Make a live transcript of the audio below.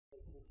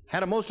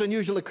Had a most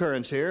unusual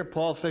occurrence here.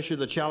 Paul Fisher,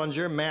 the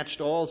challenger,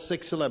 matched all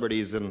 6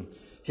 celebrities in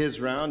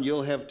his round.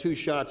 You'll have 2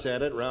 shots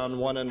at it, round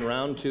 1 and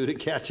round 2, to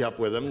catch up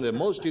with him. The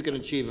most you can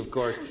achieve, of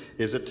course,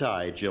 is a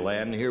tie.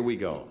 Gillian, here we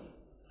go.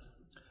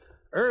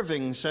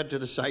 Irving said to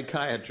the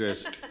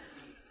psychiatrist,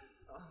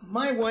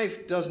 "My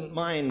wife doesn't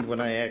mind when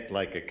I act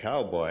like a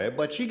cowboy,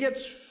 but she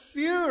gets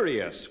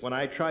furious when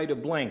I try to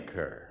blank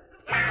her."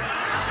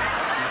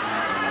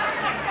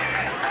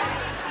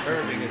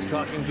 Irving is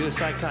talking to a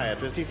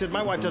psychiatrist. He said,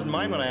 "My wife doesn't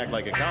mind when I act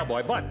like a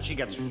cowboy, but she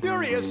gets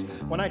furious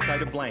when I try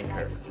to blank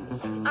her."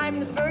 I'm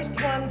the first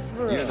one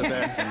through. You're the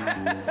best.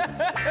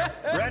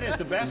 Brett is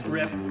the best,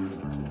 Rip.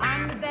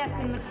 I'm the best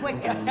and the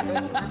quickest.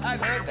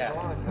 I've heard that.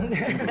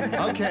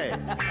 Okay.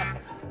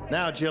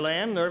 Now,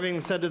 Gillian,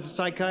 Irving said to the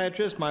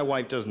psychiatrist, "My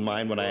wife doesn't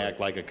mind when I act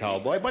like a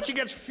cowboy, but she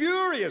gets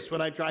furious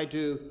when I try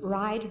to...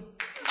 Ride her.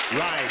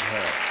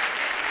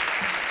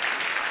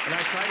 And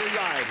I try to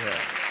ride her."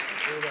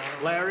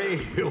 Larry,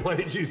 what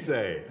did you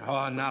say?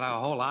 Oh, not a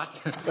whole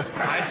lot.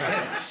 I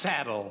said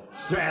saddle.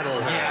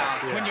 Saddle her.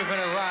 Yeah, when you're going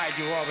to ride,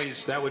 you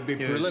always... That would be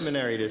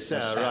preliminary to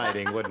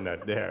riding, wouldn't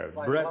it? There.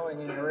 Brett.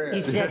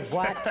 He said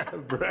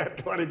what?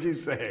 Brett, what did you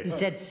say? He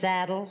said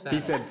saddle. He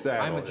said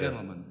saddle. I'm a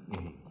gentleman.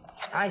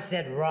 I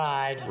said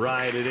ride.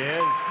 Ride it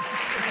is.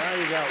 Now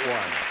you got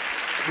one.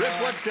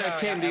 Rip, what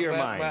came to your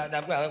mind?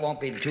 Well, it won't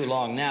be too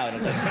long now.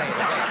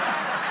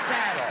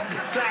 Saddle.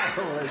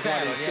 Saddle is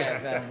what he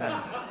said.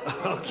 Yeah.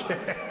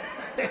 Okay.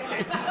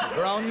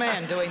 Grown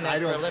man doing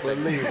that for a living. I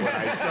don't believe what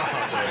I saw. I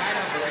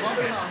don't believe it. Won't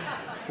be long.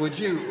 Would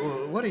you,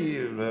 what are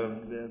you,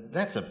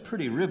 that's a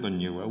pretty ribbon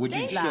you, would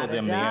you show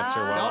them the answer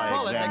while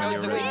I examine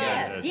your ribbon?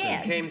 Yes,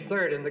 yes. Came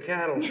third in the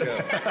cattle show.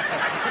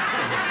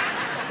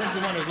 This is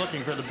the one who's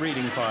looking for the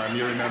breeding farm,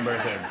 you remember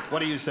him.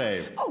 What do you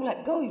say? Oh,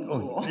 let go, you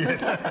fool.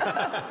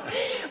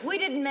 We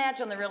didn't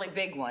match on the really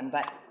big one,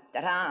 but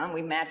ta-da,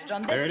 we matched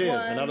on this one. There it is.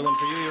 Another one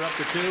for you. You're up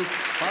to 2.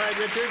 All right,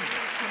 Richard.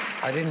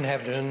 I didn't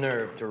have the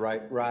nerve to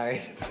write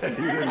ride.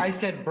 I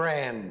said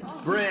brand.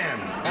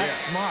 Brand. That's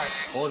smart.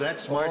 Oh, that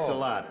smarts a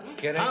lot.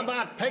 How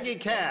about Peggy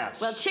Cass?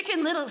 Well,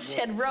 Chicken Little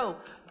said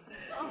rope.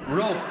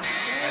 Rope.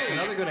 That's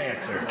another good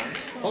answer.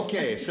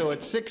 Okay, so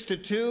it's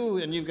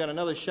 6-2, and you've got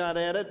another shot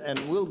at it, and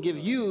we'll give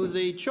you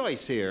the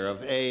choice here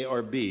of A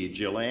or B.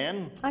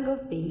 Gillian? I go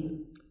with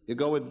B. You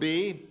go with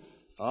B?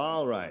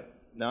 All right.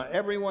 Now,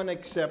 everyone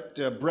except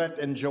Brett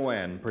and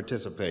Joanne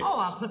participates. Oh,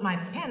 I'll put my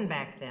pen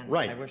back then.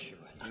 Right. I wish you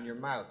would. In your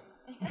mouth.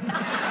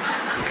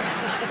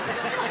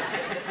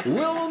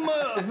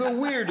 Wilma the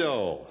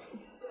Weirdo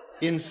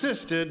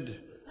insisted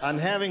on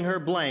having her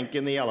blank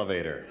in the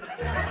elevator.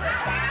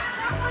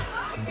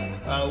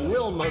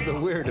 Wilma the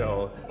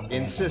Weirdo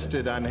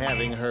insisted on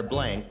having her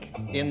blank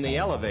in the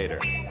elevator.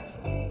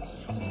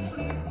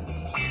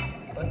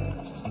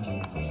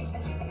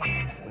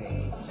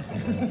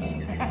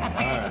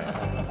 All right.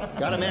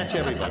 Gotta match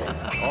everybody.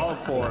 All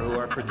 4 who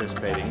are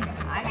participating.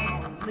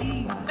 I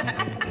believe.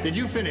 Did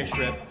you finish,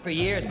 Rip? For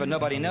years, but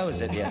nobody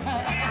knows it yet.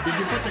 Did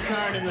you put the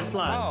card in the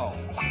slot? Oh.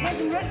 He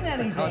hasn't written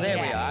anything. Oh, there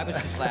we are. I was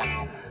just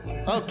laughing.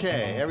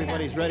 Okay,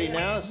 everybody's ready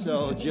now.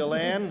 So,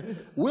 Gillian,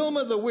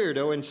 Wilma the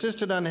Weirdo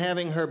insisted on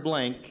having her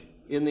blank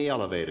in the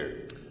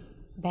elevator.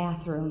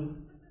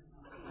 Bathroom.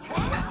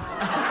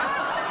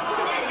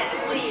 That is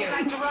weird.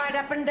 I can ride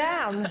up and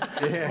down.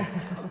 Yeah.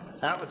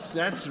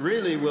 That's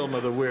really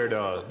Wilma the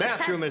Weirdo.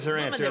 Bathroom is her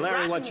answer.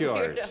 Larry, what's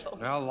yours?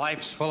 Well,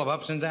 life's full of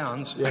ups and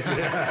downs. Yes.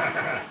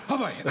 Oh,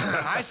 boy.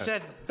 I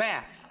said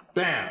bath.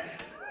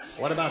 Bath.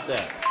 What about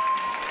that?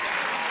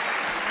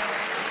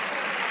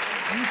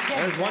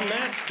 There's one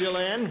match,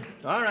 Gillian.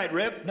 All right,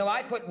 Rip. No,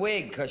 I put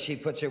wig, because she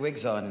puts her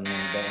wigs on and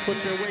then...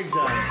 Puts her wigs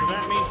on. So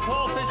that means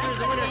Paul Fisher is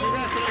the winner.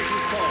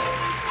 Congratulations, Paul.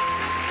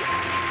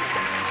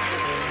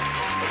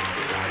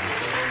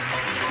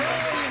 So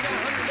you've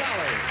got $100.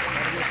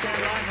 Now, if you stand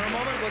by for a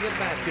moment, we'll get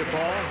back to you,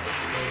 Paul.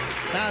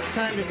 Now it's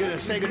time to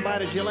say goodbye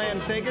to Gillian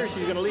Fager.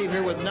 She's going to leave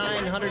here with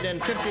 $950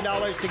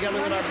 together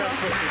with our best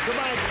pictures.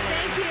 Goodbye, Gillian.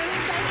 Thank you.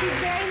 Thank you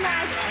very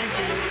much. Thank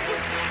you.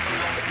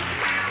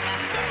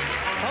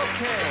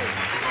 Okay.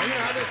 Now, you know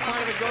how this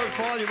part of it goes,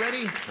 Paul? You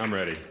ready? I'm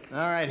ready.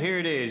 All right, here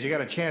it is. You got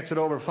a chance at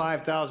over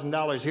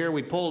 $5,000 here.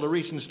 We polled a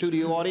recent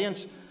studio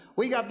audience.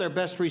 We got their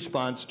best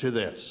response to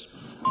this.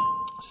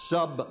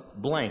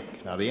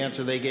 Sub-blank. Now, the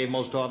answer they gave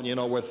most often, you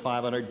know, worth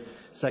 500,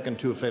 second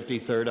 250,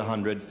 third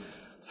 100.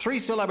 3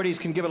 celebrities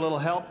can give a little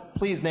help.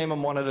 Please name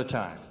them one at a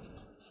time.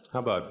 How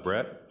about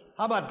Brett?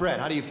 How about Brett?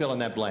 How do you fill in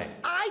that blank?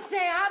 I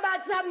say, how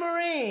about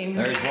submarine?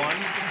 There's one.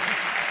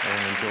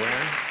 And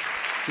Joanne?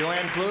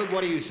 Joanne Pflug,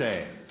 what do you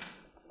say?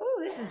 Ooh,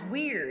 this is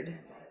weird.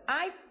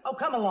 Oh,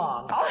 come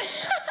along.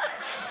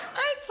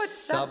 I put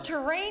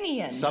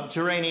subterranean.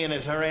 Subterranean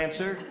is her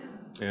answer.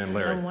 And No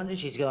Larry? wonder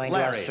she's going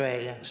Larry. to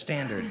Australia.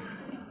 Standard.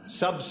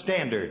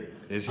 Substandard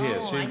is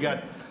his. So you've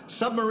got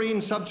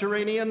submarine,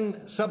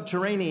 subterranean,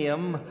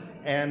 subterraneum,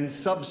 and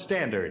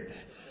substandard.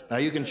 Now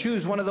you can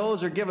choose one of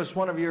those or give us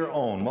one of your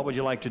own. What would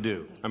you like to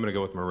do? I'm going to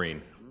go with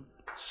Marine.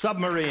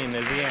 Submarine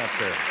is the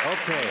answer.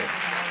 Okay.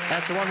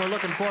 That's the one we're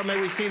looking for.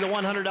 May we see the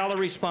 $100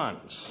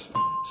 response?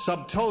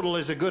 Subtotal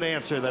is a good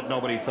answer that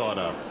nobody thought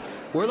of.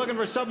 We're looking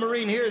for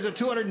submarine. Here's a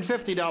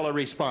 $250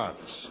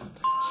 response.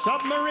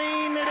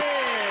 Submarine it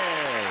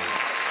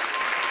is.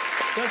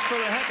 Just for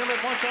the heck of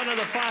it, what's under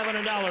the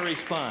 $500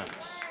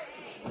 response?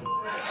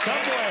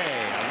 Subway,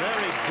 a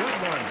very good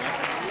one.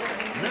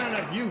 None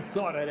of you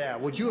thought of that.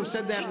 Would you have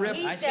said that, Rip?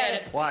 I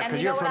said it. Why?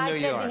 Because you're from New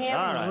York. All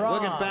right,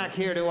 we'll get back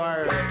here to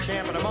our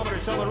champ in a moment or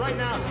so. But right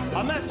now,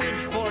 a message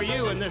for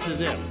you, and this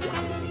is it.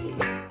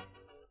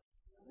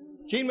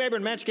 Gene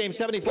Rayburn, Match Game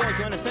 74.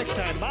 Join us next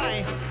time.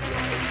 Bye.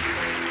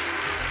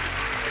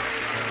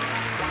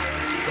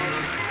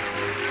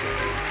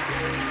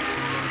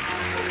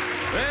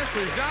 This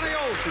is Johnny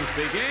Olson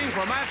speaking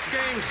for Match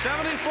Game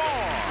 74,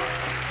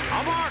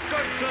 a Mark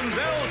Goodson,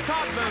 Bill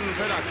Todman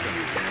production.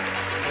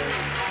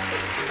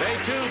 Stay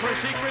tuned for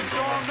Secret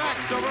Storm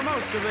next over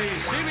most of the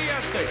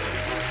CBS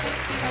stations.